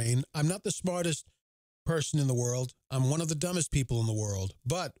hyperactive brain. I'm not the smartest person in the world. I'm one of the dumbest people in the world.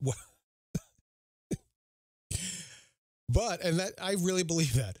 But and that I really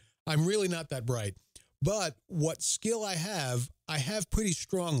believe that. I'm really not that bright. But what skill I have pretty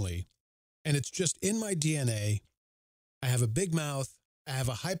strongly, and it's just in my DNA. I have a big mouth, I have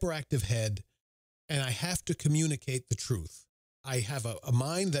a hyperactive head, and I have to communicate the truth. I have a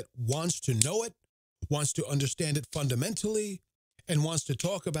mind that wants to know it, wants to understand it fundamentally, and wants to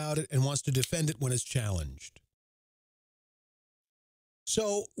talk about it and wants to defend it when it's challenged.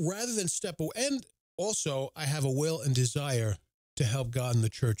 So rather than step away, and also I have a will and desire to help God and the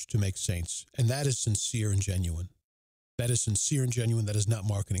church to make saints, and that is sincere and genuine. That is sincere and genuine. That is not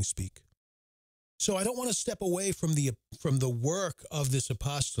marketing speak. So I don't want to step away from the work of this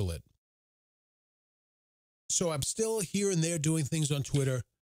apostolate. So I'm still here and there doing things on Twitter.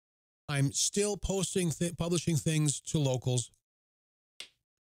 I'm still publishing things to locals.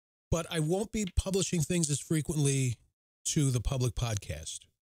 But I won't be publishing things as frequently to the public podcast.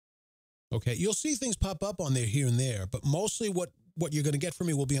 Okay, you'll see things pop up on there here and there, but mostly what you're going to get from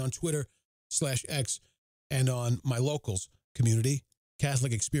me will be on Twitter/X and on my locals community,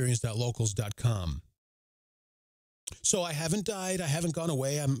 CatholicExperience.locals.com. So I haven't died. I haven't gone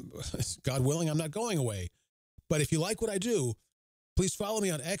away. God willing, I'm not going away. But if you like what I do, Please follow me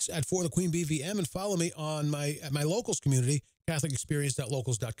on X at For the Queen BVM, and follow me on at my locals community,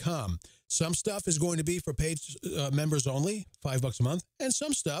 CatholicExperience.locals.com. Some stuff is going to be for paid members only, $5 a month, and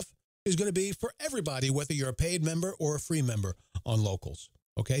some stuff is going to be for everybody, whether you're a paid member or a free member on Locals.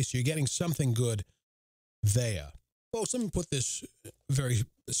 Okay, so you're getting something good there. Folks, let me put this very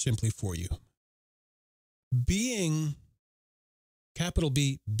simply for you. Being, capital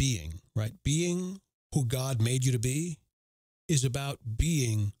B, being, right? Being who God made you to be is about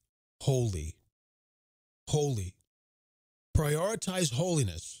being holy. Holy. Prioritize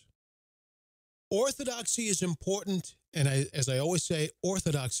holiness. Orthodoxy is important, and as I always say,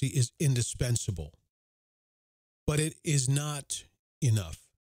 orthodoxy is indispensable. But it is not enough.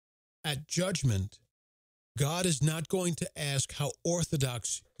 At judgment, God is not going to ask how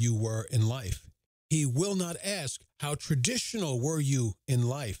orthodox you were in life. He will not ask how traditional were you in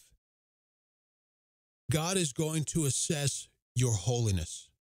life. God is going to assess your holiness.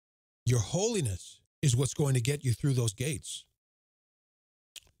 Your holiness is what's going to get you through those gates.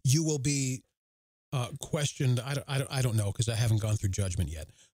 You will be questioned. I don't know, because I haven't gone through judgment yet.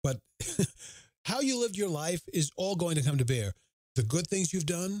 But how you lived your life is all going to come to bear. The good things you've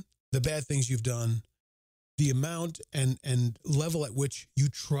done, the bad things you've done, the amount and level at which you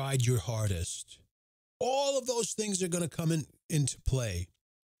tried your hardest. All of those things are going to come into play.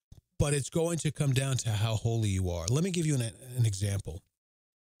 But it's going to come down to how holy you are. Let me give you an example.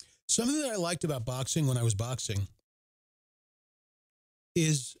 Something that I liked about boxing when I was boxing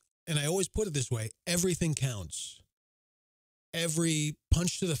is, and I always put it this way, everything counts. Every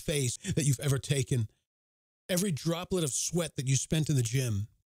punch to the face that you've ever taken, every droplet of sweat that you spent in the gym,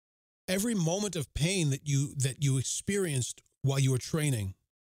 every moment of pain that you experienced while you were training,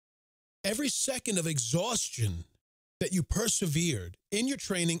 every second of exhaustion that you persevered in your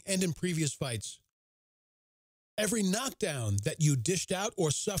training and in previous fights, every knockdown that you dished out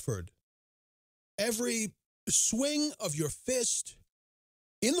or suffered, every swing of your fist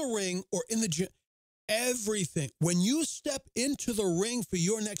in the ring or in the gym, everything. When you step into the ring for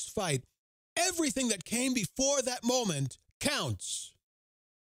your next fight, everything that came before that moment counts.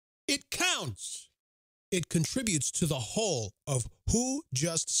 It counts. It contributes to the whole of who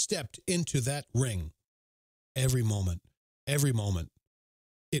just stepped into that ring. Every moment,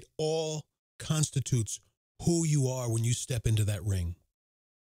 it all constitutes who you are when you step into that ring.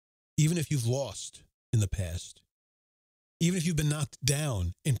 Even if you've lost in the past, even if you've been knocked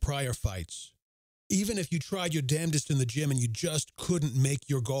down in prior fights, even if you tried your damnedest in the gym and you just couldn't make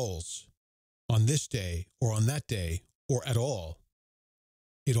your goals on this day or on that day or at all,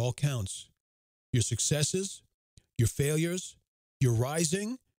 it all counts. Your successes, your failures, your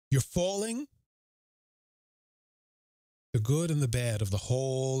rising, your falling, the good and the bad of the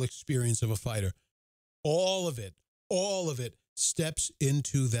whole experience of a fighter, all of it steps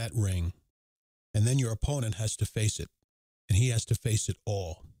into that ring. And then your opponent has to face it, and he has to face it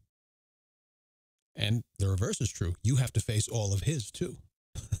all. And the reverse is true. You have to face all of his too.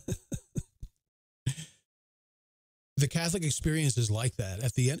 The Catholic experience is like that.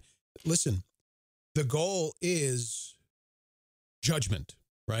 At the end, listen, the goal is judgment,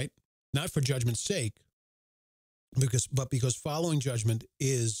 right? Not for judgment's sake, but because following judgment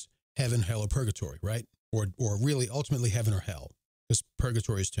is heaven, hell, or purgatory, right? Or really ultimately heaven or hell, because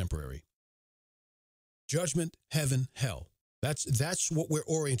purgatory is temporary. Judgment, heaven, hell. That's what we're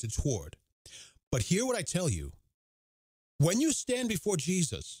oriented toward. But hear what I tell you. When you stand before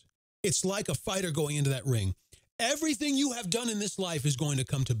Jesus, it's like a fighter going into that ring. Everything you have done in this life is going to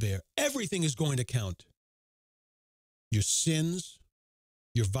come to bear. Everything is going to count. Your sins,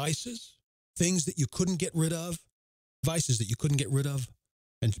 your vices, things that you couldn't get rid of, vices that you couldn't get rid of,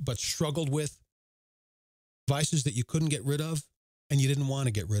 but struggled with, vices that you couldn't get rid of, and you didn't want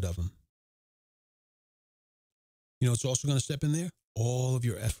to get rid of them. You know, it's also going to step in there? All of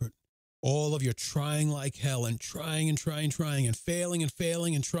your effort, all of your trying like hell and trying and failing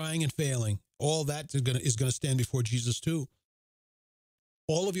and trying and failing. All that is going to stand before Jesus too.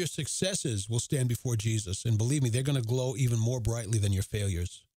 All of your successes will stand before Jesus. And believe me, they're going to glow even more brightly than your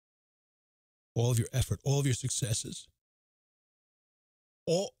failures. All of your effort, all of your successes.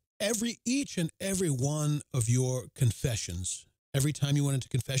 Each and every one of your confessions, every time you went into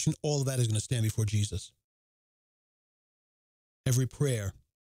confession, all of that is going to stand before Jesus. Every prayer,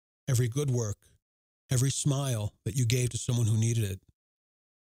 every good work, every smile that you gave to someone who needed it,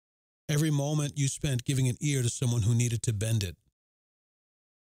 every moment you spent giving an ear to someone who needed to bend it,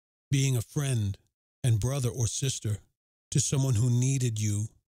 being a friend and brother or sister to someone who needed you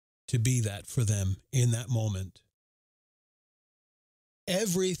to be that for them in that moment.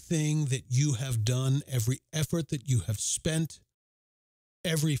 Everything that you have done, every effort that you have spent,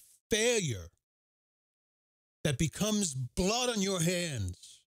 every failure that becomes blood on your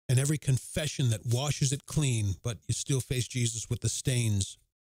hands, and every confession that washes it clean, but you still face Jesus with the stains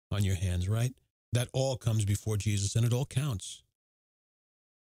on your hands, right? That all comes before Jesus, and it all counts.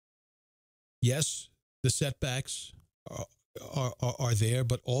 Yes, the setbacks are there,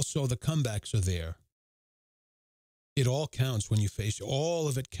 but also the comebacks are there. It all counts when you face it. All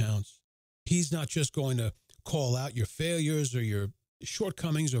of it counts. He's not just going to call out your failures or your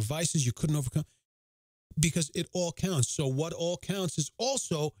shortcomings or vices you couldn't overcome, because it all counts. So what all counts is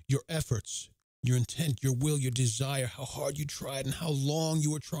also your efforts, your intent, your will, your desire, how hard you tried and how long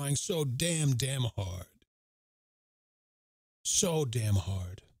you were trying so damn hard. So damn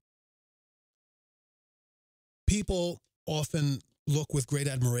hard. People often look with great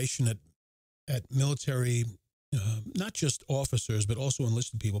admiration at military, not just officers, but also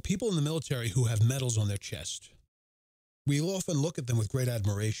enlisted people in the military who have medals on their chest. We often look at them with great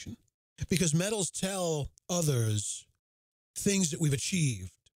admiration because medals tell others things that we've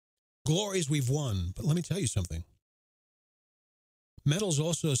achieved, glories we've won. But let me tell you something. Medals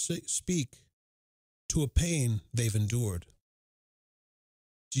also speak to a pain they've endured.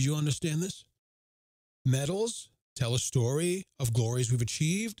 Do you understand this? Medals tell a story of glories we've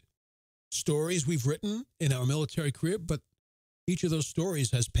achieved, stories we've written in our military career, but each of those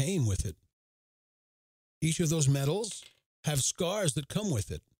stories has pain with it. Each of those medals have scars that come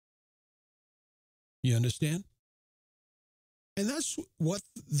with it. You understand? And that's what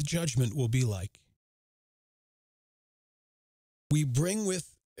the judgment will be like. We bring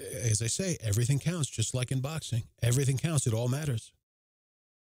with, as I say, everything counts, just like in boxing. Everything counts. It all matters.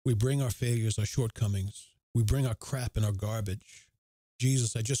 We bring our failures, our shortcomings. We bring our crap and our garbage.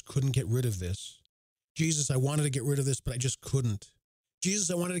 Jesus, I just couldn't get rid of this. Jesus, I wanted to get rid of this, but I just couldn't. Jesus,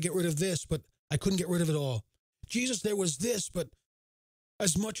 I wanted to get rid of this, but I couldn't get rid of it all. Jesus, there was this, but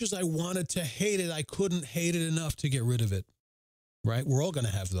as much as I wanted to hate it, I couldn't hate it enough to get rid of it. Right? We're all going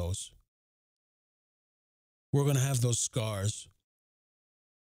to have those. We're going to have those scars.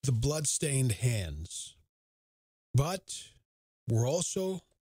 The blood-stained hands. But we're also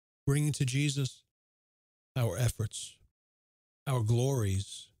bringing to Jesus our efforts, our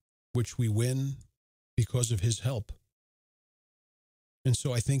glories, which we win because of his help. And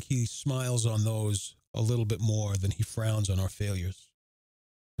so I think he smiles on those a little bit more than he frowns on our failures.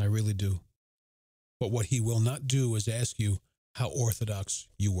 I really do. But what he will not do is ask you how orthodox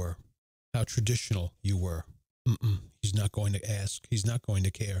you were, how traditional you were. He's not going to ask. He's not going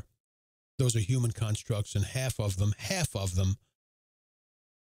to care. Those are human constructs, and half of them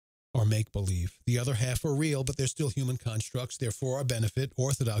are make-believe. The other half are real, but they're still human constructs. They're for our benefit.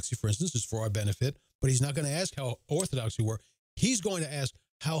 Orthodoxy, for instance, is for our benefit, but he's not going to ask how orthodox you were. He's going to ask,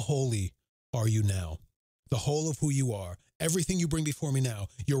 how holy are you now? The whole of who you are. Everything you bring before me now.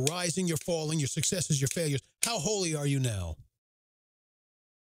 Your rising, your falling, your successes, your failures. How holy are you now?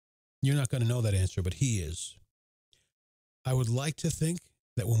 You're not going to know that answer, but he is. I would like to think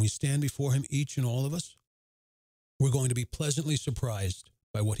that when we stand before him, each and all of us, we're going to be pleasantly surprised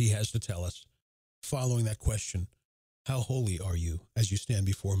by what he has to tell us, following that question, how holy are you as you stand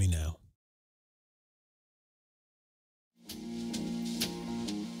before me now?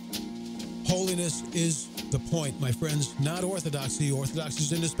 Holiness is the point, my friends, not orthodoxy. Orthodoxy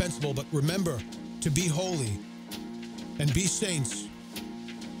is indispensable, but remember to be holy and be saints.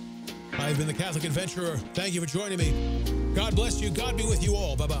 I've been the Catholic Adventurer. Thank you for joining me. God bless you. God be with you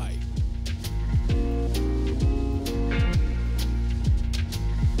all. Bye-bye.